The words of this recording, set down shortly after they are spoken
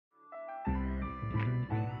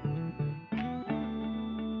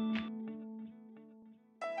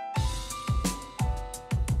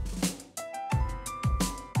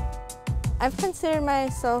I've considered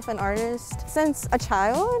myself an artist since a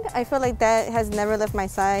child. I feel like that has never left my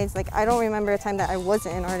sides. Like, I don't remember a time that I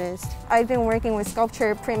wasn't an artist. I've been working with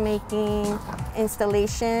sculpture, printmaking,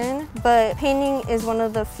 installation, but painting is one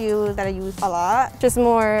of the few that I use a lot. Just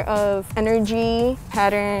more of energy,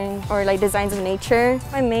 pattern, or like designs of nature.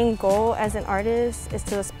 My main goal as an artist is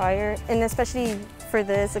to aspire, and especially for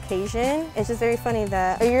this occasion. It's just very funny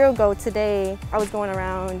that a year ago today, I was going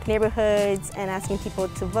around neighborhoods and asking people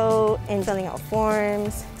to vote and filling out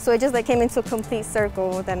forms. So it just like came into a complete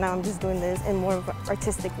circle that now I'm just doing this in more of an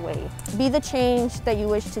artistic way. Be the change that you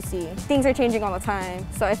wish to see. Things are changing all the time,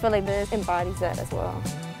 so I feel like this embodies that as well.